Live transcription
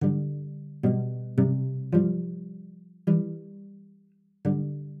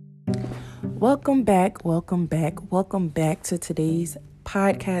Welcome back to today's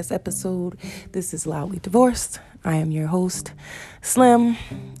podcast episode. This is Loudly Divorced. I am your host, Slim,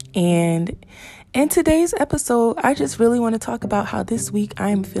 and in today's episode, I just really want to talk about how this week I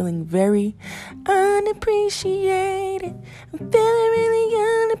am feeling very unappreciated. I'm feeling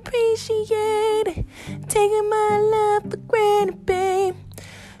really unappreciated, taking my love for granted, babe.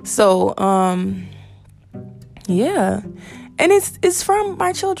 So, yeah, and it's from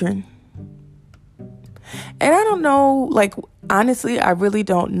my children. And I don't know, honestly, I really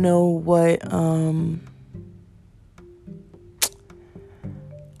don't know what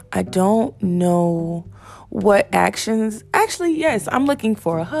actions. Actually, yes, I'm looking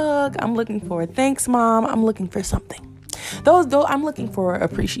for a hug. I'm looking for a thanks, Mom. I'm looking for something. Though I'm looking for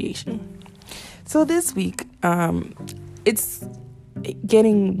appreciation. So this week, it's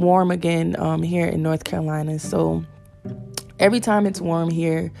getting warm again here in North Carolina. So every time it's warm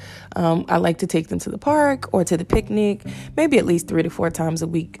here, I like to take them to the park or to the picnic, maybe at least 3 to 4 times a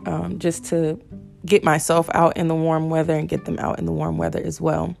week, just to get myself out in the warm weather and get them out in the warm weather as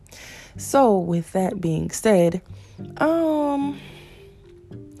well. So with that being said,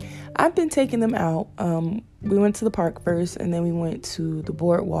 I've been taking them out. We went to the park first, and then we went to the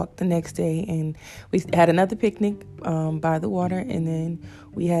boardwalk the next day, and we had another picnic by the water, and then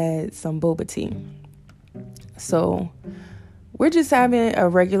we had some boba tea. So we're just having a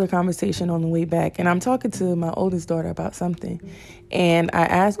regular conversation on the way back, and I'm talking to my oldest daughter about something, and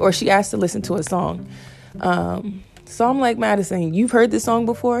she asked to listen to a song. So I'm like, Madison, you've heard this song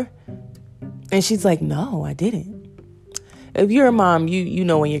before? And she's like, no, I didn't. If you're a mom, you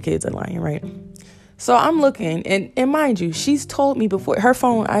know when your kids are lying, right? So I'm looking, and mind you, she's told me before, her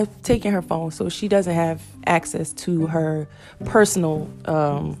phone, I've taken her phone, so she doesn't have access to her personal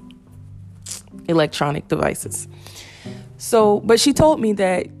electronic devices. So, but she told me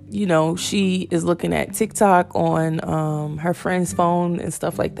that, she is looking at TikTok on her friend's phone and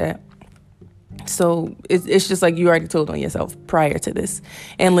stuff like that. So it's just like you already told on yourself prior to this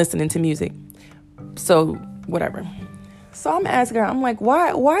and listening to music. So whatever. So I'm asking her, I'm like,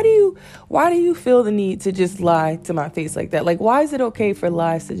 why do you feel the need to just lie to my face like that? Like, why is it okay for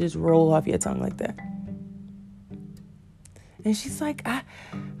lies to just roll off your tongue like that? And she's like,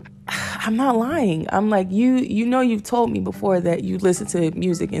 I'm not lying. I'm like, you've told me before that you listen to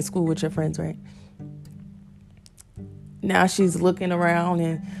music in school with your friends, right? Now she's looking around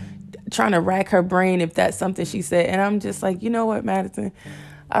and trying to rack her brain if that's something she said. And I'm just like, you know what, Madison?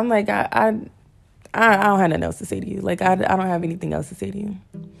 I'm like, I don't have nothing else to say to you. Like, I don't have anything else to say to you.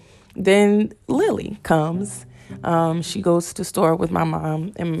 Then Lily comes. She goes to the store with my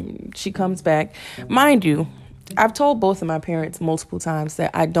mom, and she comes back. Mind you, I've told both of my parents multiple times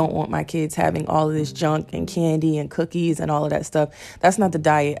that I don't want my kids having all of this junk and candy and cookies and all of that stuff. That's not the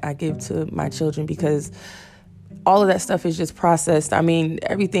diet I give to my children, because all of that stuff is just processed. I mean,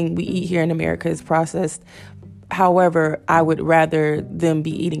 everything we eat here in America is processed. However, I would rather them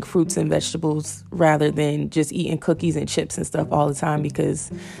be eating fruits and vegetables rather than just eating cookies and chips and stuff all the time, because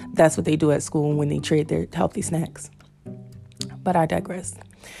that's what they do at school when they trade their healthy snacks. But I digress.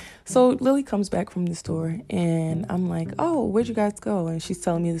 So Lily comes back from the store, and I'm like, oh, where'd you guys go? And she's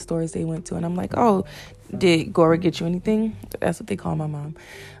telling me the stores they went to. And I'm like, oh, did Gora get you anything? That's what they call my mom.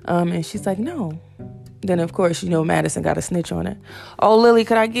 And she's like, no. Then, of course, Madison got a snitch on her. Oh, Lily,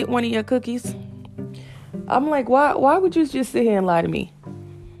 could I get one of your cookies? I'm like, why would you just sit here and lie to me?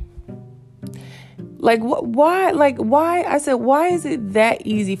 Why? I said, why is it that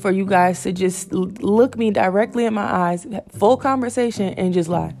easy for you guys to just look me directly in my eyes, full conversation, and just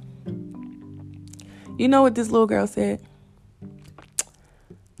lie? You know what this little girl said?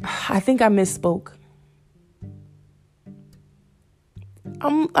 I think I misspoke.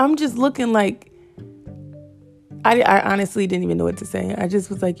 I'm just looking like, I honestly didn't even know what to say. I just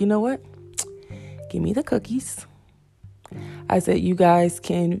was like, you know what? Give me the cookies. I said, you guys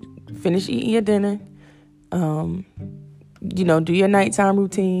can finish eating your dinner. Do your nighttime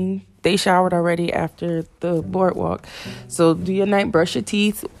routine. They showered already after the boardwalk. So do your night, brush your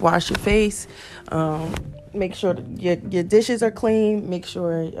teeth, wash your face. Make sure your dishes are clean. Make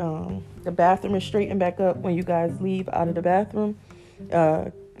sure the bathroom is straightened back up when you guys leave out of the bathroom.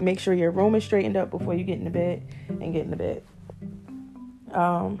 Make sure your room is straightened up before you get in the bed and get in the bed.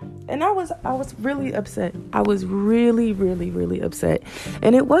 And I was really upset. I was really, really, really upset.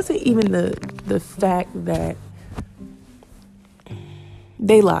 And it wasn't even the fact that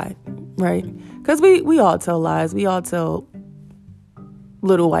they lied, right? Because we all tell lies. We all tell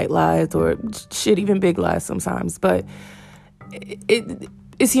little white lies, or shit, even big lies sometimes. But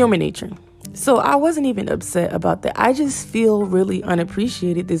it's human nature. So I wasn't even upset about that. I just feel really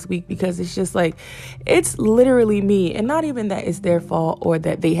unappreciated this week because it's just like, it's literally me. And not even that it's their fault or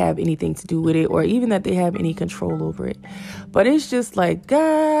that they have anything to do with it or even that they have any control over it. But it's just like,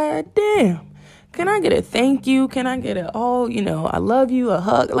 God damn, can I get a thank you? Can I get a, oh, I love you, a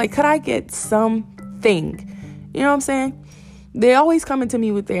hug? Like, could I get something? You know what I'm saying? They always coming to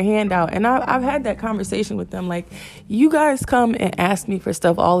me with their hand out. And I've had that conversation with them. Like, you guys come and ask me for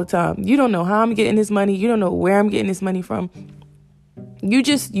stuff all the time. You don't know how I'm getting this money. You don't know where I'm getting this money from. You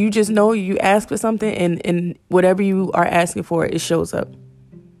just know you ask for something and whatever you are asking for, it shows up.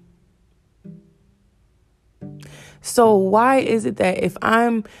 So why is it that if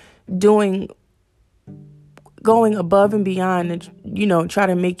I'm going above and beyond and, try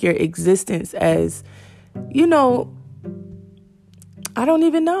to make your existence as, I don't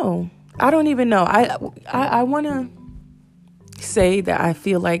even know. I want to say that I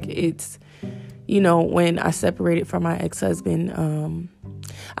feel like it's, when I separated from my ex-husband,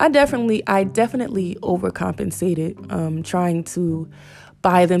 I definitely overcompensated, trying to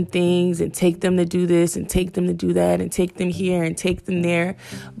buy them things and take them to do this and take them to do that and take them here and take them there.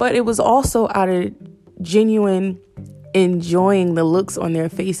 But it was also out of genuine enjoying the looks on their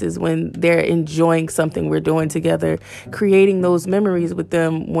faces when they're enjoying something we're doing together, creating those memories with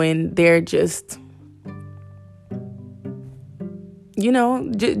them when they're just,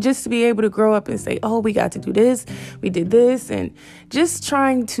 just to be able to grow up and say, oh, we got to do this, we did this, and just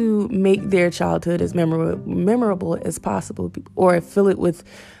trying to make their childhood as memorable as possible or fill it with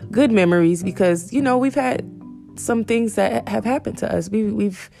good memories because, we've had some things that have happened to us.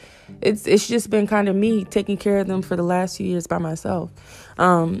 It's just been kind of me taking care of them for the last few years by myself,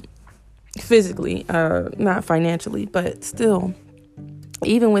 physically, not financially, but still,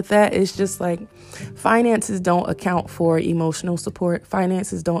 even with that, it's just like finances don't account for emotional support.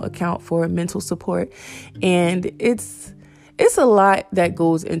 Finances don't account for mental support. And it's a lot that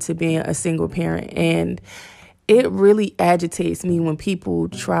goes into being a single parent. And it really agitates me when people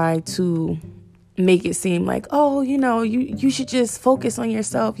try to make it seem like, oh, you should just focus on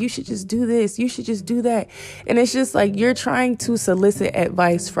yourself. You should just do this. You should just do that. And it's just like you're trying to solicit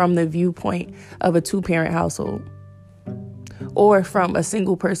advice from the viewpoint of a 2-parent household or from a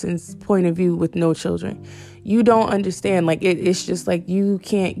single person's point of view with no children. You don't understand. Like, it's just like you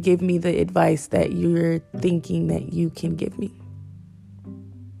can't give me the advice that you're thinking that you can give me.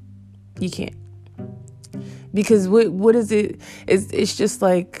 You can't. Because what is it? It's just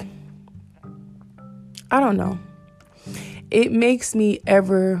like, I don't know. It makes me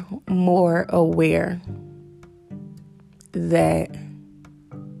ever more aware that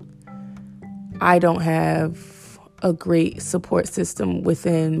I don't have a great support system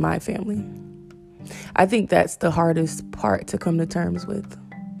within my family. I think that's the hardest part to come to terms with.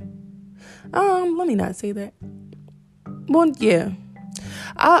 Let me not say that. Well, yeah.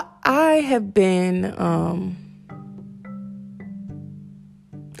 I have been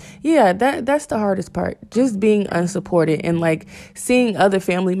that's the hardest part. Just being unsupported and like seeing other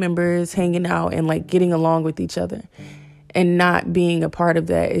family members hanging out and like getting along with each other and not being a part of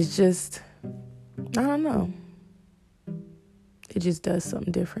that is just, I don't know. It just does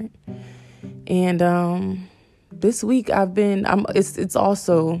something different. And this week it's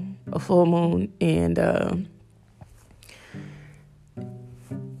also a full moon, and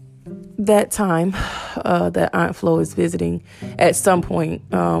that time that Aunt Flo is visiting at some point.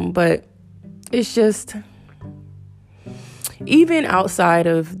 But it's just, even outside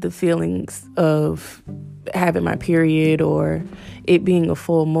of the feelings of having my period or it being a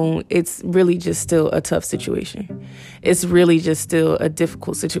full moon, it's really just still a tough situation. It's really just still a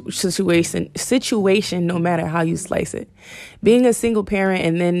difficult situation no matter how you slice it. Being a single parent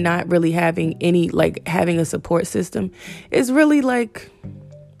and then not really having having a support system is really like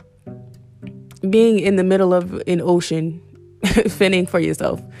being in the middle of an ocean fending for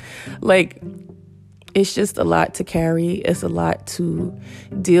yourself. Like, it's just a lot to carry. It's a lot to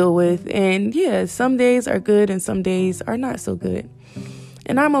deal with. And yeah, some days are good and some days are not so good.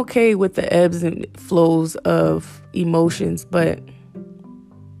 And I'm okay with the ebbs and flows of emotions, but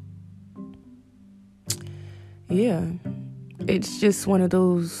yeah, it's just one of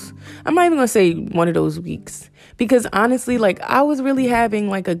those, I'm not even going to say one of those weeks, because honestly, like, I was really having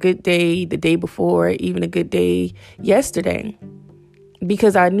like a good day the day before, even a good day yesterday,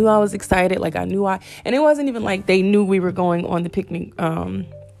 because I knew I was excited. Like, and it wasn't even like they knew we were going on the picnic,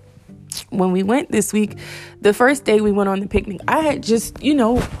 when we went this week, the first day we went on the picnic, I had just,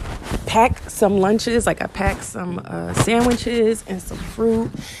 packed some lunches. Like I packed some sandwiches and some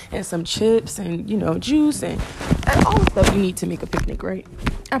fruit and some chips and, juice and all the stuff you need to make a picnic, right?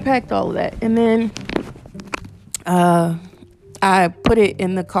 I packed all of that. And then I put it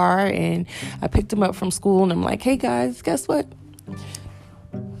in the car and I picked them up from school and I'm like, hey guys, guess what?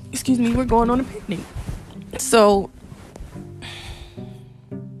 Excuse me, we're going on a picnic. So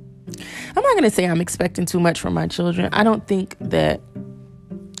I'm not going to say I'm expecting too much from my children. I don't think that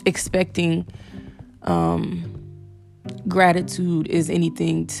expecting gratitude is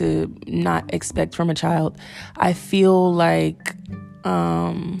anything to not expect from a child. I feel like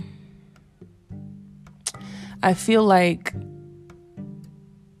I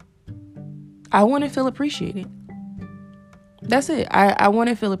want to feel appreciated. That's it. I want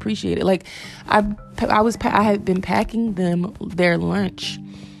to feel appreciated. Like I had been packing them their lunch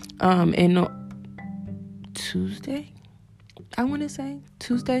in Tuesday. I want to say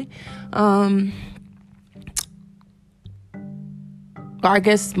Tuesday. Or I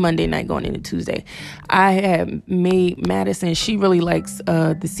guess Monday night going into Tuesday. I had made Madison. She really likes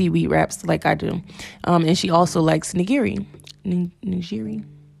the seaweed wraps like I do. And she also likes nigiri. Nigiri.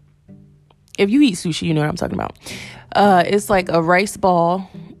 If you eat sushi, you know what I'm talking about. It's like a rice ball.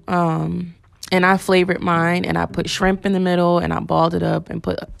 And I flavored mine and I put shrimp in the middle and I balled it up and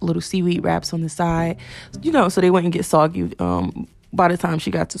put little seaweed wraps on the side, so they wouldn't get soggy by the time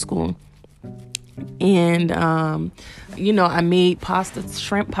she got to school. And, I made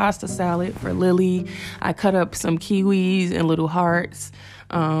shrimp pasta salad for Lily. I cut up some kiwis and little hearts.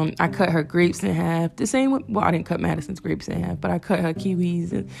 I cut her grapes in half. The same with, I didn't cut Madison's grapes in half, but I cut her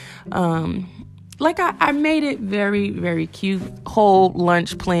kiwis. And, I made it very, very cute, whole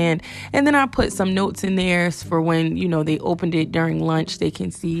lunch planned. And then I put some notes in there for when, they opened it during lunch, they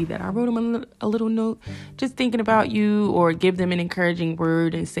can see that I wrote them a little note, just thinking about you, or give them an encouraging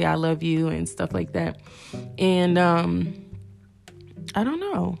word and say, I love you and stuff like that. And, I don't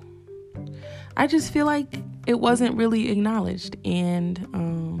know. I just feel like it wasn't really acknowledged. And,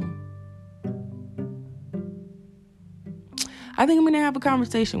 I think I'm going to have a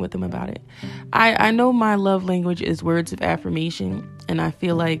conversation with them about it. I know my love language is words of affirmation, and I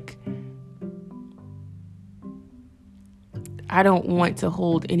feel like I don't want to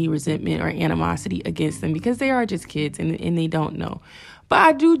hold any resentment or animosity against them because they are just kids and they don't know. But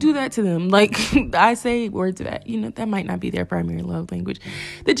I do that to them. Like I say words of that, that might not be their primary love language.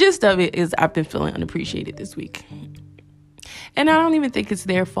 The gist of it is I've been feeling unappreciated this week. And I don't even think it's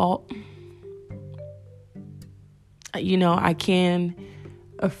their fault. I can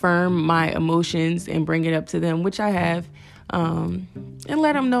affirm my emotions and bring it up to them, which I have, and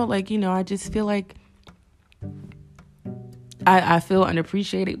let them know, I just feel like I feel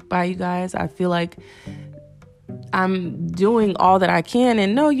unappreciated by you guys. I feel like I'm doing all that I can,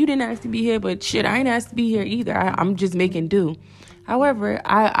 and no, you didn't ask to be here, but shit, I ain't asked to be here either. I'm just making do. However,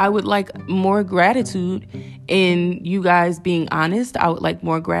 I would like more gratitude in you guys being honest. I would like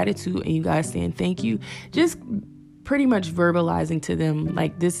more gratitude in you guys saying thank you. Just pretty much verbalizing to them,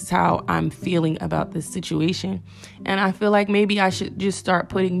 like, this is how I'm feeling about this situation. And I feel like maybe I should just start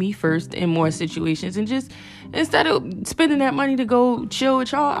putting me first in more situations, and just instead of spending that money to go chill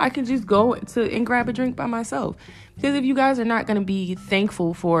with y'all, I can just go and grab a drink by myself. Because if you guys are not going to be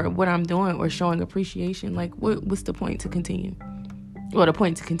thankful for what I'm doing or showing appreciation, like, what's the point to continue? Well, the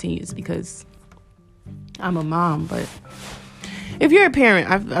point to continue is because I'm a mom, but if you're a parent,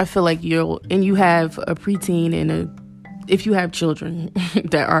 I feel like you have a preteen and if you have children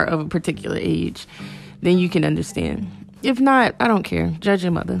that are of a particular age, then you can understand. If not, I don't care. Judge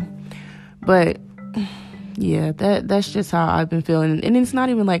your mother. But yeah, that's just how I've been feeling. And it's not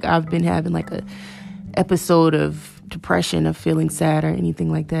even like I've been having like a episode of depression, of feeling sad or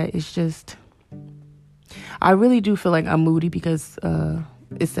anything like that. It's just, I really do feel like I'm moody because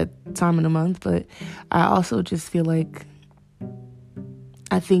it's that time of the month. But I also just feel like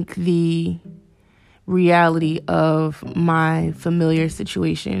I think the reality of my familiar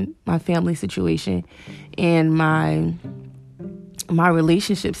situation, my family situation, and my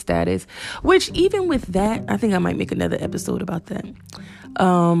relationship status, which even with that, I think I might make another episode about that.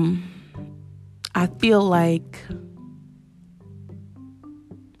 I feel like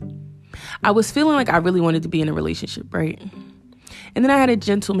I was feeling like I really wanted to be in a relationship, right? And then I had a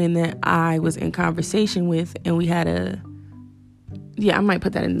gentleman that I was in conversation with, and we had I might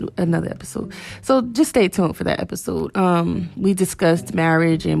put that in another episode. So just stay tuned for that episode. We discussed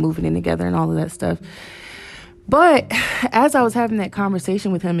marriage and moving in together and all of that stuff. But as I was having that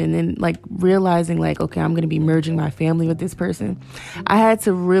conversation with him and then realizing okay, I'm going to be merging my family with this person, I had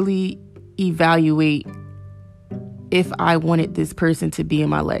to really evaluate if I wanted this person to be in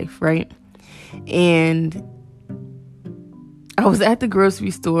my life, right? And I was at the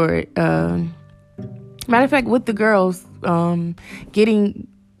grocery store, matter of fact, with the girls, getting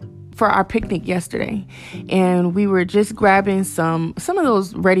for our picnic yesterday, and we were just grabbing some of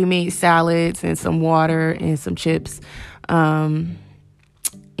those ready-made salads and some water and some chips, and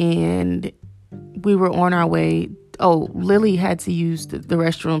we were on our way. Oh, Lily had to use the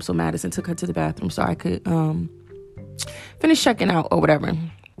restroom, so Madison took her to the bathroom so I could finish checking out or whatever.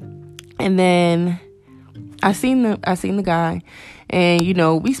 And then I seen the guy,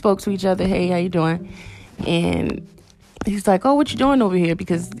 and we spoke to each other. Hey, how you doing? And he's like, oh, what you doing over here?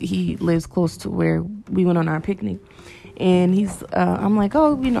 Because he lives close to where we went on our picnic. And I'm like,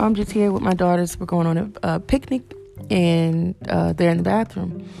 oh, I'm just here with my daughters. We're going on a picnic, and they're in the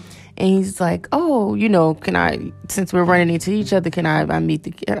bathroom. And he's like, oh, can I, since we're running into each other, can I meet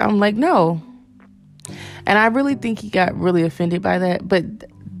the kid? I'm like, no. And I really think he got really offended by that. But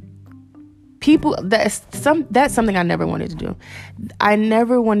that's something I never wanted to do. I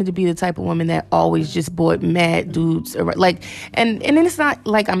never wanted to be the type of woman that always just bought mad dudes and then it's not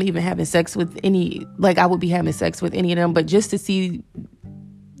like I'm even having sex with I would be having sex with any of them, but just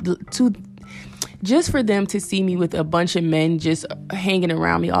for them to see me with a bunch of men just hanging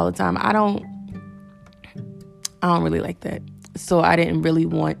around me all the time. I don't really like that. So I didn't really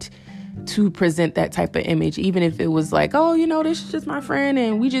want to present that type of image, even if it was like, oh, this is just my friend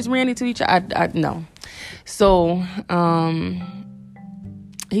and we just ran into each other. No. So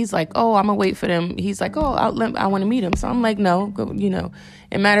he's like, oh, I'm gonna wait for them. He's like, oh, I want to meet him. So I'm like, no, go,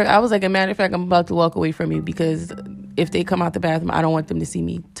 I was like, a matter of fact, I'm about to walk away from you, because if they come out the bathroom, I don't want them to see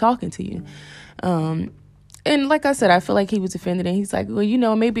me talking to you. And like I said, I feel like he was offended, and he's like,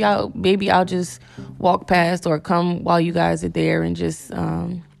 well, maybe I'll just walk past or come while you guys are there and just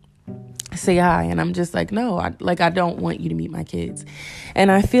say hi. And I'm just like, no, I don't want you to meet my kids.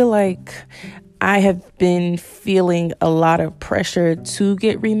 And I feel like I have been feeling a lot of pressure to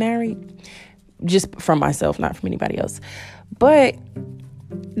get remarried, just from myself, not from anybody else. But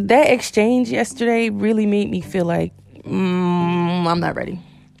that exchange yesterday really made me feel like I'm not ready.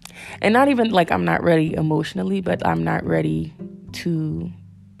 And not even like I'm not ready emotionally, but I'm not ready to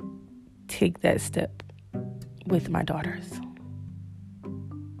take that step with my daughters.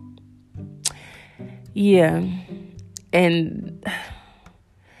 Yeah. And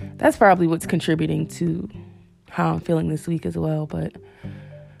that's probably what's contributing to how I'm feeling this week as well. But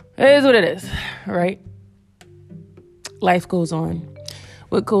it is what it is, right? Life goes on.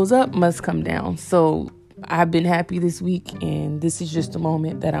 What goes up must come down. So I've been happy this week, and this is just a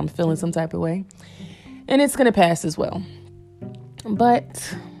moment that I'm feeling some type of way. And it's going to pass as well.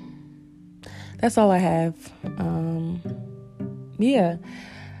 But that's all I have. Yeah.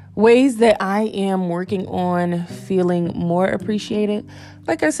 Ways that I am working on feeling more appreciated.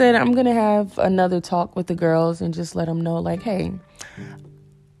 Like I said, I'm going to have another talk with the girls and just let them know, like, hey,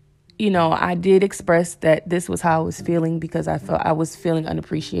 I did express that this was how I was feeling, because I felt I was feeling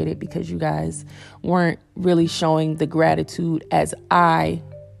unappreciated because you guys weren't really showing the gratitude as I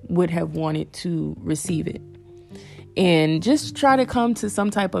would have wanted to receive it. And just try to come to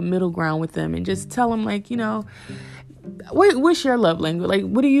some type of middle ground with them and just tell them, like, what's your love language? Like,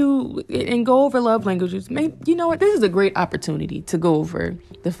 what do you, and go over love languages. Maybe, this is a great opportunity to go over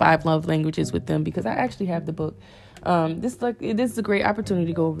the 5 love languages with them, because I actually have the book. This is a great opportunity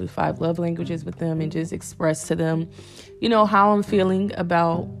to go over the 5 love languages with them and just express to them, how I'm feeling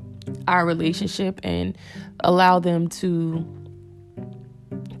about our relationship, and allow them to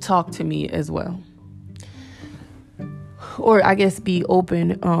talk to me as well. Or I guess be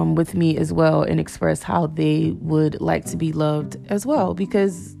open with me as well, and express how they would like to be loved as well.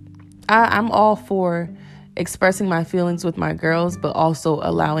 Because I'm all for expressing my feelings with my girls, but also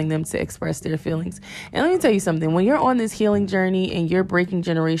allowing them to express their feelings. And let me tell you something. When you're on this healing journey and you're breaking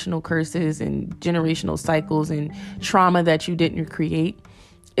generational curses and generational cycles and trauma that you didn't create,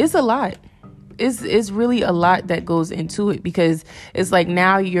 it's a lot. It's really a lot that goes into it, because it's like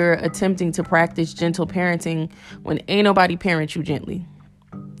now you're attempting to practice gentle parenting when ain't nobody parent you gently.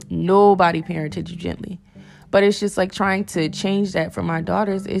 Nobody parented you gently. But it's just like trying to change that for my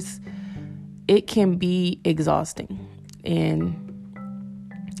daughters. It can be exhausting. And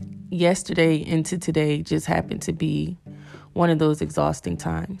yesterday into today just happened to be one of those exhausting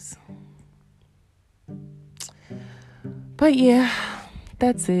times. But yeah,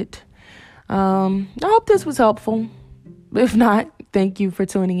 that's it. I hope this was helpful. If not, thank you for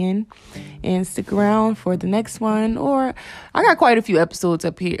tuning in, and stick around for the next one. Or I got quite a few episodes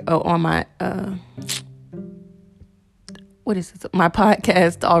up here on my, my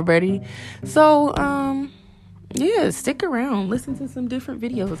podcast already. So, yeah, stick around. Listen to some different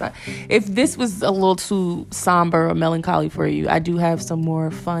videos. If this was a little too somber or melancholy for you, I do have some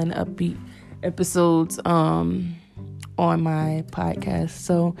more fun, upbeat episodes on my podcast.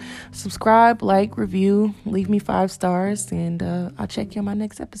 So subscribe, like, review, leave me 5 stars, and I'll check you on my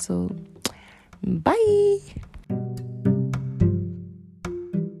next episode. Bye.